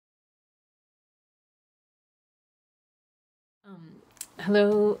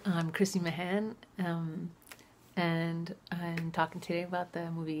Hello, I'm Krissy Mahan, and I'm talking today about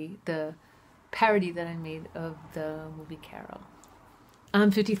the parody that I made of the movie Carol.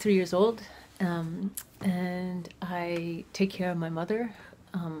 I'm 53 years old, and I take care of my mother.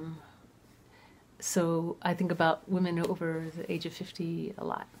 So I think about women over the age of 50 a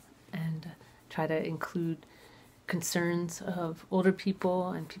lot, and try to include concerns of older people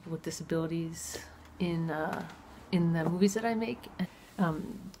and people with disabilities in the movies that I make.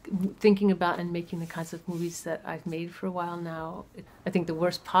 Thinking about and making the kinds of movies that I've made for a while now, I think the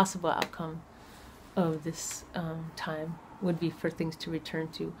worst possible outcome of this time would be for things to return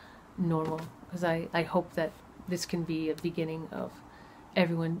to normal, because I hope that this can be a beginning of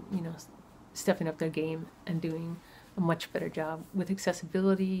everyone, stepping up their game and doing a much better job with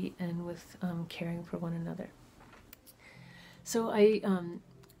accessibility and with caring for one another. So I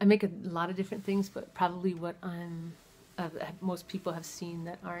make a lot of different things, but probably what most people have seen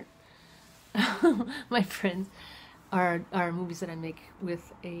that aren't my friends are movies that I make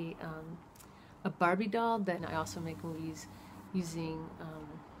with a Barbie doll. Then I also make movies using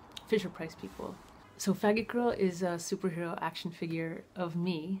Fisher-Price people. So Faggot Girl is a superhero action figure of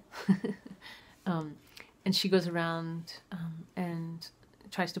me, and she goes around and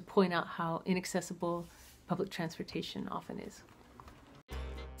tries to point out how inaccessible public transportation often is.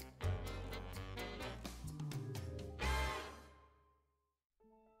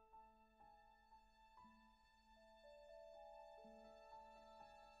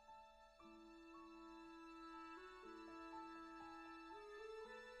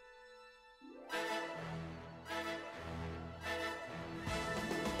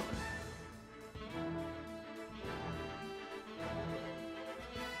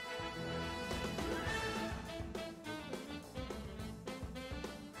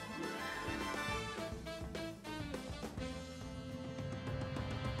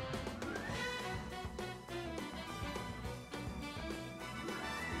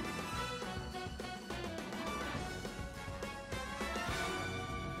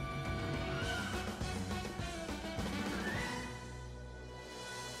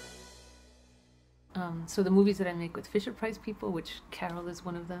 So the movies that I make with Fisher-Price people, which Carol is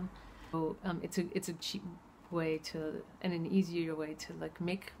one of them, so it's a cheap way to, and an easier way to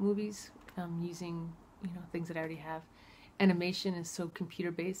make movies using things that I already have. Animation is so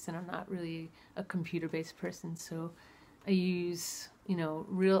computer-based, and I'm not really a computer-based person, so I use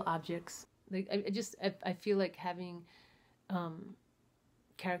real objects. I feel like having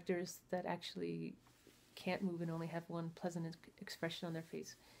characters that actually can't move and only have one pleasant expression on their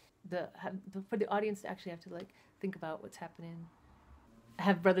face. For the audience to actually have to think about what's happening. I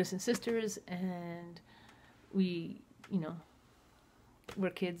have brothers and sisters, and we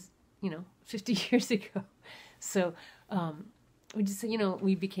we're kids 50 years ago, so we just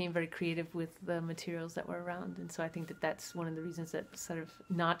we became very creative with the materials that were around, and so I think that that's one of the reasons that sort of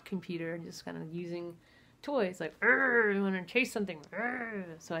not computer and just kind of using toys like you want to chase something,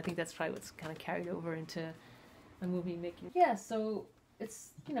 so I think that's probably what's kind of carried over into a movie making. Yeah, so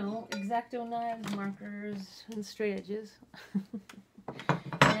it's, X-Acto knives, markers, and straight edges,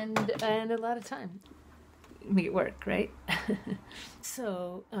 and a lot of time. Make it work, right?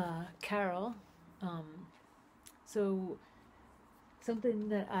 So, Carol, so something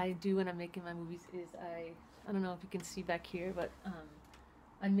that I do when I'm making my movies is I don't know if you can see back here, but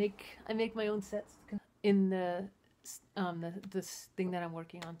I make my own sets in this thing that I'm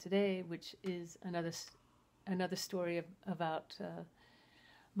working on today, which is another story about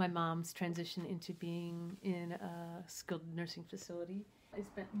my mom's transition into being in a skilled nursing facility. I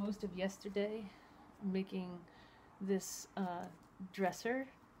spent most of yesterday making this dresser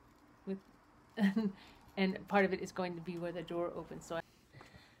with, and part of it is going to be where the door opens. So,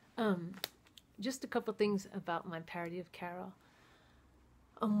 just a couple things about my parody of Carol.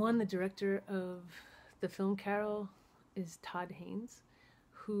 One, the director of the film Carol is Todd Haynes,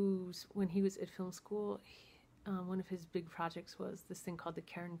 who's, when he was at film school, one of his big projects was this thing called the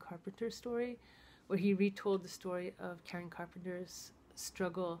Karen Carpenter story, where he retold the story of Karen Carpenter's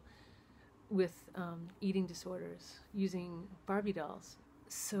struggle with eating disorders using Barbie dolls.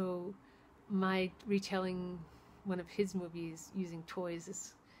 So my retelling one of his movies using toys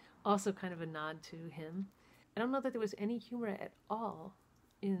is also kind of a nod to him. I don't know that there was any humor at all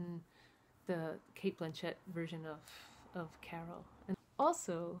in the Cate Blanchett version of Carol. And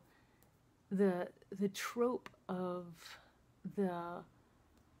also the trope of the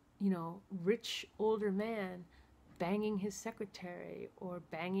rich older man banging his secretary or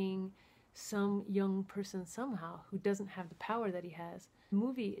banging some young person somehow who doesn't have the power that he has. The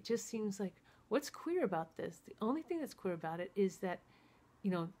movie, it just seems like what's queer about this? The only thing that's queer about it is that,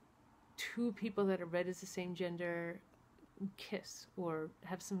 you know, two people that are read as the same gender kiss or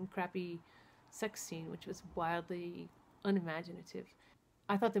have some crappy sex scene, which was wildly unimaginative.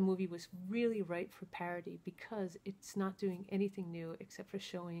 I thought the movie was really ripe for parody because it's not doing anything new except for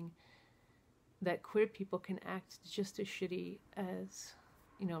showing that queer people can act just as shitty as,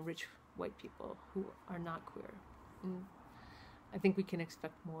 you know, rich white people who are not queer. And I think we can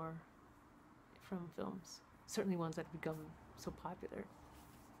expect more from films, certainly ones that have become so popular.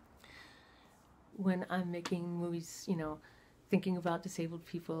 When I'm making movies, you know, thinking about disabled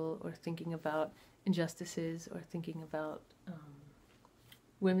people or thinking about injustices or thinking about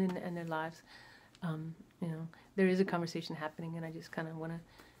women and their lives, you know, there is a conversation happening, and I just kind of want to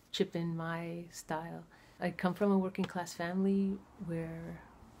chip in my style. I come from a working class family where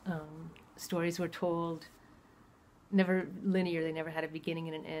stories were told never linear. They never had a beginning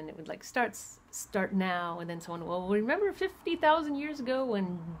and an end. It would like start now, and then someone, well, remember 50,000 years ago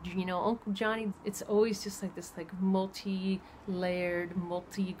when, you know, Uncle Johnny. It's always just like this, like multi-layered,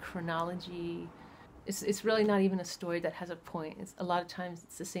 multi-chronology. It's really not even a story that has a point. It's a lot of times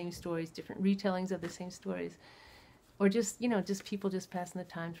it's the same stories, different retellings of the same stories, or just, you know, just people just passing the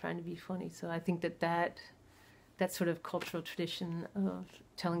time trying to be funny. So I think that sort of cultural tradition of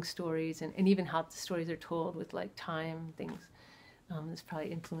telling stories and even how the stories are told with like time things has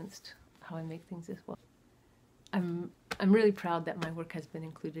probably influenced how I make things as well. I'm really proud that my work has been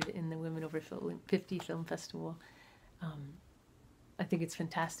included in the Women Over 50 Film Festival. I think it's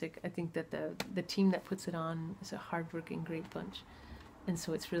fantastic. I think that the team that puts it on is a hardworking, great bunch, and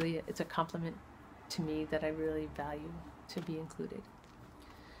so it's a compliment to me that I really value to be included.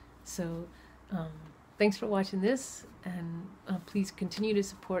 So thanks for watching this, and please continue to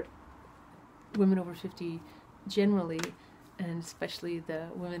support Women Over 50 generally, and especially the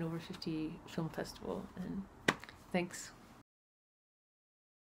Women Over 50 Film Festival. And thanks.